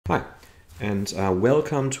and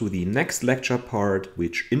welcome to the next lecture part,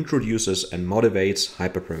 which introduces and motivates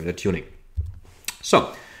hyperparameter tuning.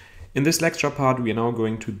 So, in this lecture part, we are now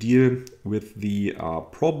going to deal with the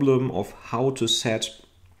problem of how to set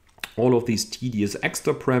all of these tedious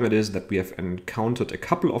extra parameters that we have encountered a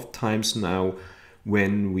couple of times now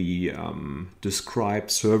when we describe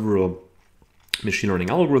several machine learning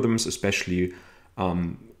algorithms, especially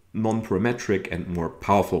non-parametric and more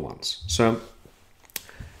powerful ones. So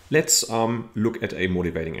let's look at a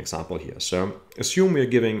motivating example here. So assume we are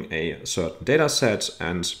giving a certain data set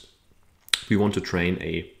and we want to train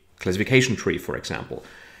a classification tree, for example.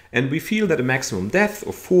 And we feel that a maximum depth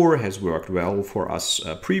of 4 has worked well for us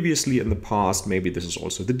previously in the past. Maybe this is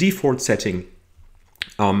also the default setting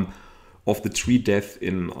of the tree depth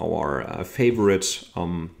in our favorite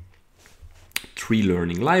tree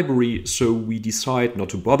learning library. So we decide not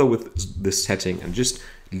to bother with this setting and just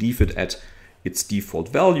leave it at its default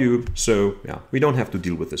value. So yeah, we don't have to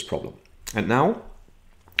deal with this problem. And now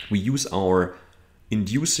we use our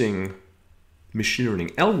inducing machine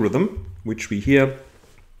learning algorithm, which we here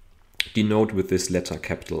denote with this letter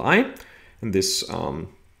capital I. And this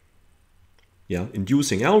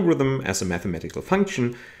inducing algorithm as a mathematical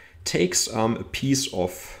function takes a piece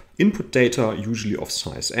of input data, usually of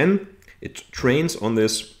size n. It trains on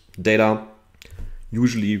this data,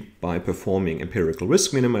 usually by performing empirical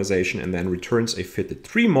risk minimization, and then returns a fitted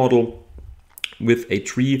tree model with a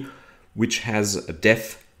tree which has a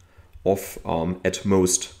depth of at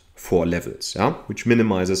most 4 levels, which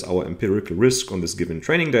minimizes our empirical risk on this given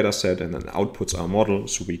training data set and then outputs our model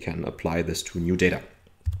so we can apply this to new data.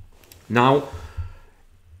 Now,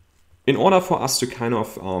 in order for us to kind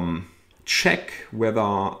of check whether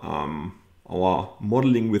our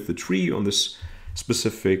modeling with the tree on this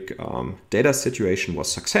specific data situation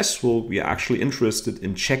was successful, we are actually interested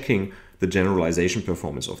in checking the generalization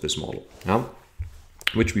performance of this model,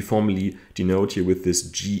 which we formally denote here with this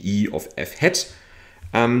GE of f hat.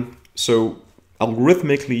 So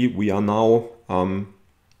algorithmically, we are now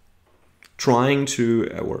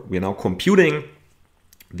we are now computing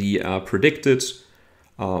the predicted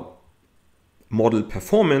model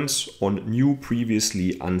performance on new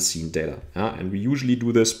previously unseen data. And we usually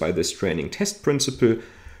do this by this training test principle,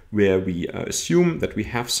 where we assume that we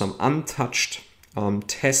have some untouched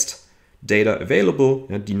test data available,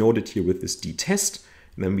 denoted here with this d-test.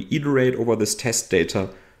 And then we iterate over this test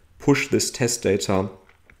data, push this test data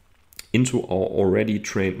into our already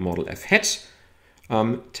trained model f hat,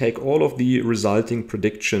 take all of the resulting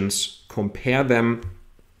predictions, compare them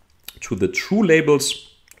to the true labels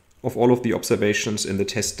of all of the observations in the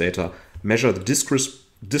test data, measure the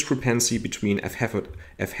discrepancy between f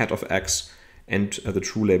hat of x and the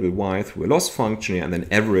true label y through a loss function, and then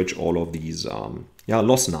average all of these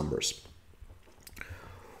loss numbers.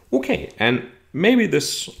 Okay, and maybe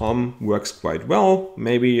this works quite well.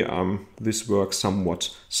 Maybe this works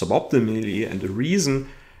somewhat suboptimally, and the reason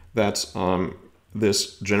that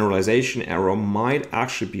this generalization error might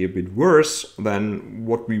actually be a bit worse than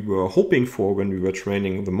what we were hoping for when we were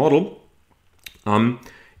training the model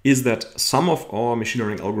is that some of our machine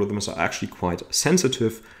learning algorithms are actually quite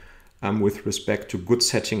sensitive with respect to good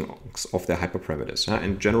settings of their hyperparameters.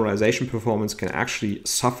 And generalization performance can actually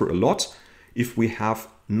suffer a lot if we have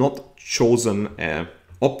not chosen an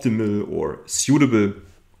optimal or suitable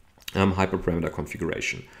hyperparameter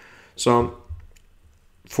configuration. So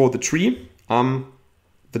for the tree,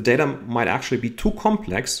 the data might actually be too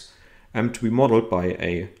complex to be modeled by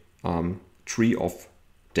a tree of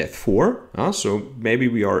depth 4. So maybe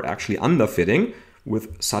we are actually underfitting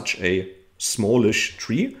with such a smallish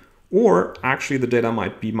tree, or actually the data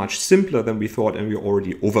might be much simpler than we thought and we're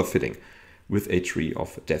already overfitting with a tree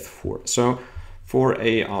of depth 4. So for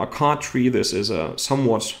a card tree, this is a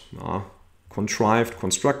somewhat contrived,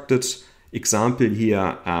 constructed example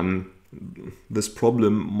here. This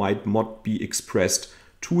problem might not be expressed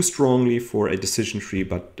too strongly for a decision tree,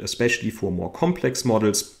 but especially for more complex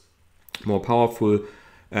models, more powerful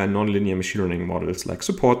nonlinear machine learning models like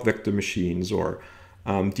support vector machines or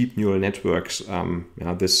deep neural networks.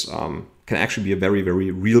 This can actually be a very,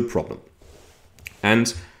 very real problem.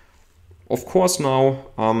 And of course now,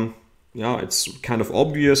 it's kind of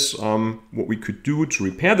obvious what we could do to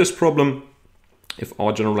repair this problem if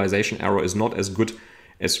our generalization error is not as good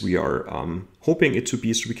as we are hoping it to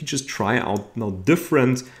be. So we can just try out now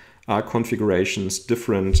different configurations,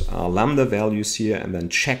 different lambda values here, and then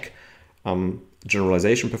check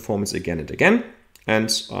generalization performance again and again. And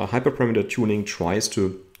hyperparameter tuning tries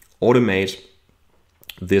to automate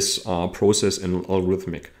this process in an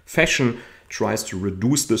algorithmic fashion, tries to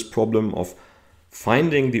reduce this problem of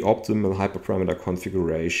finding the optimal hyperparameter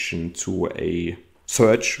configuration to a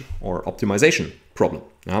search or optimization problem.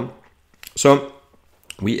 So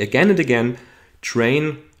we again and again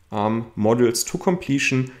train models to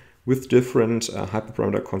completion with different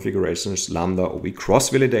hyperparameter configurations lambda, or we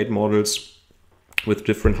cross-validate models with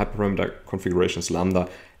different hyperparameter configurations lambda,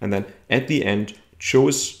 and then at the end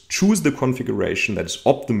choose the configuration that is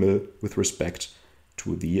optimal with respect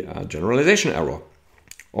to the generalization error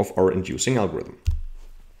of our inducing algorithm.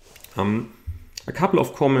 A couple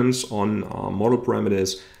of comments on model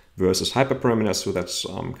parameters versus hyperparameters. So that's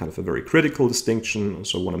kind of a very critical distinction.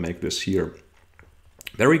 So I want to make this here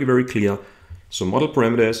very, very clear. So model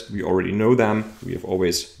parameters, we already know them. We have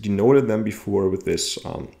always denoted them before with this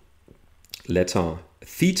letter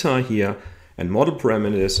theta here. And model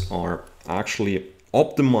parameters are actually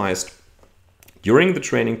optimized during the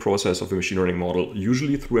training process of a machine learning model,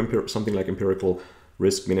 usually through something like empirical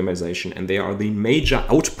risk minimization. And they are the major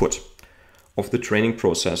output of the training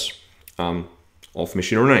process of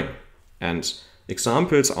machine learning. And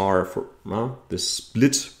examples are for the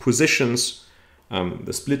split positions,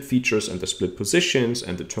 the split features and the split positions,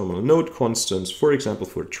 and the terminal node constants, for example,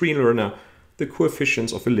 for a tree learner, the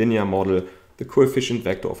coefficients of a linear model, the coefficient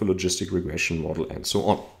vector of a logistic regression model, and so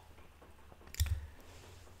on.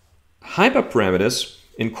 Hyperparameters,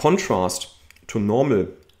 in contrast to normal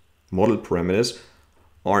model parameters,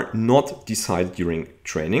 are not decided during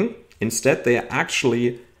training. Instead, they are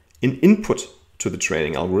actually an input to the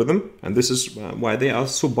training algorithm, and this is why they are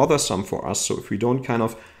so bothersome for us. So if we don't kind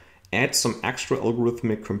of add some extra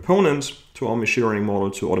algorithmic components to our machine learning model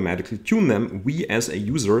to automatically tune them, we as a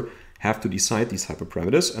user have to decide these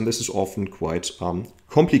hyperparameters, and this is often quite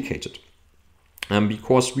complicated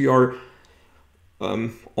because we are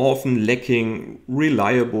often lacking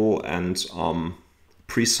reliable and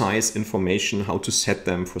precise information how to set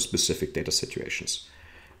them for specific data situations.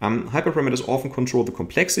 Hyperparameters often control the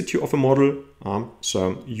complexity of a model.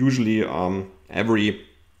 So usually every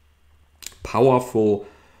powerful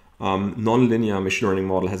nonlinear machine learning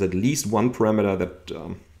model has at least one parameter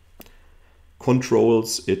that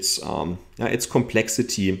controls its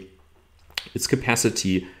complexity, its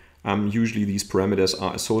capacity. Usually these parameters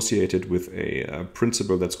are associated with a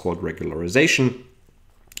principle that's called regularization.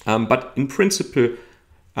 But in principle,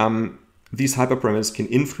 these hyperparameters can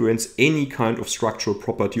influence any kind of structural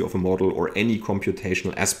property of a model or any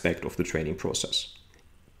computational aspect of the training process.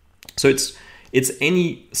 So it's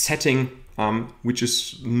any setting which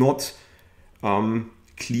is not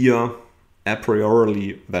clear a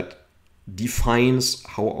priori that defines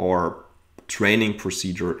how our training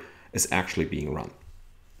procedure is actually being run.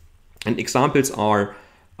 And examples are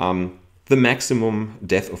the maximum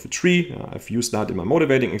depth of a tree. I've used that in my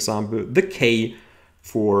motivating example. The K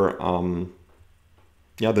for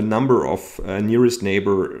the number of nearest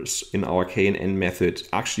neighbors in our KNN method,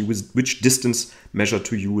 actually with which distance measure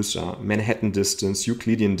to use, Manhattan distance,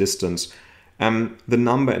 Euclidean distance, the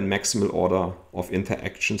number and maximal order of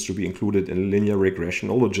interactions to be included in a linear regression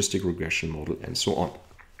or logistic regression model, and so on.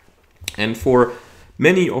 And for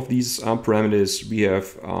many of these parameters, we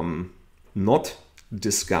have not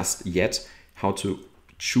discussed yet how to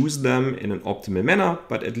choose them in an optimal manner,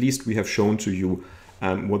 but at least we have shown to you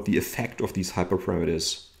what the effect of these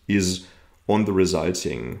hyperparameters is on the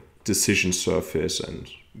resulting decision surface and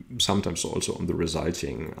sometimes also on the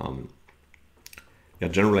resulting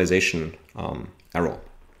generalization error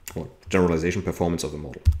or generalization performance of the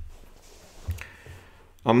model.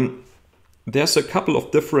 There's a couple of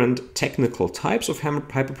different technical types of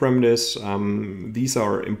hyperparameters. These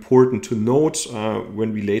are important to note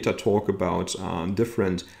when we later talk about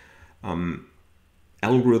different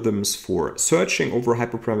algorithms for searching over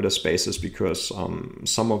hyperparameter spaces, because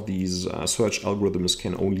some of these search algorithms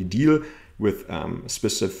can only deal with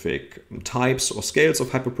specific types or scales of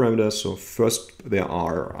hyperparameters. So first there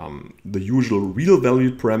are the usual real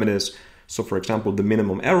valued parameters. So for example, the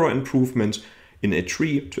minimum error improvement in a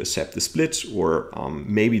tree to accept the split, or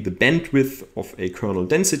maybe the bandwidth of a kernel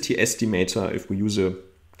density estimator if we use a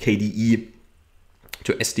KDE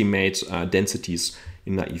to estimate densities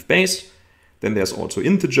in naive Bayes. Then there's also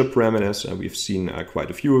integer parameters, and we've seen quite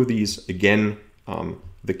a few of these. Again,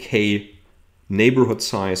 the K neighborhood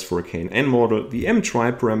size for a KNN model, the M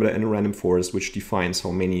trie parameter in a random forest, which defines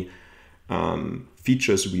how many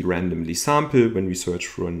features we randomly sample when we search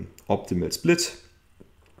for an optimal split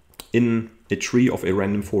in a tree of a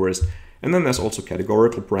random forest. And then there's also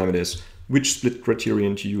categorical parameters, which split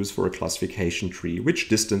criterion to use for a classification tree, which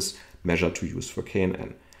distance measure to use for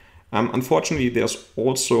KNN. Unfortunately, there's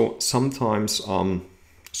also sometimes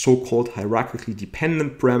so-called hierarchically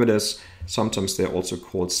dependent parameters. Sometimes they're also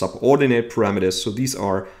called subordinate parameters. So these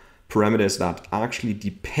are parameters that actually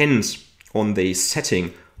depend on the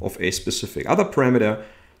setting of a specific other parameter.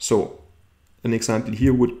 So an example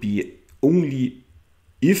here would be only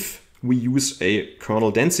if we use a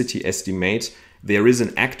kernel density estimate, there is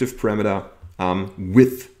an active parameter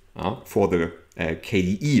width for the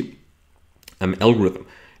KDE algorithm.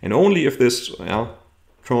 And only if this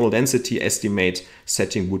kernel density estimate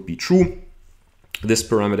setting would be true, this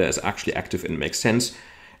parameter is actually active and makes sense.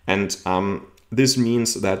 And this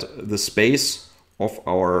means that the space of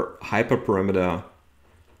our hyperparameter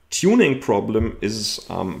tuning problem is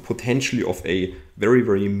potentially of a very,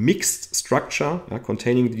 very mixed structure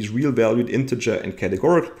containing these real valued integer and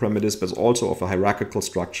categorical parameters, but also of a hierarchical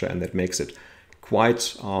structure, and that makes it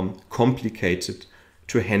quite complicated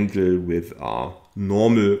to handle with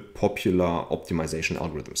normal popular optimization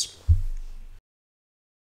algorithms.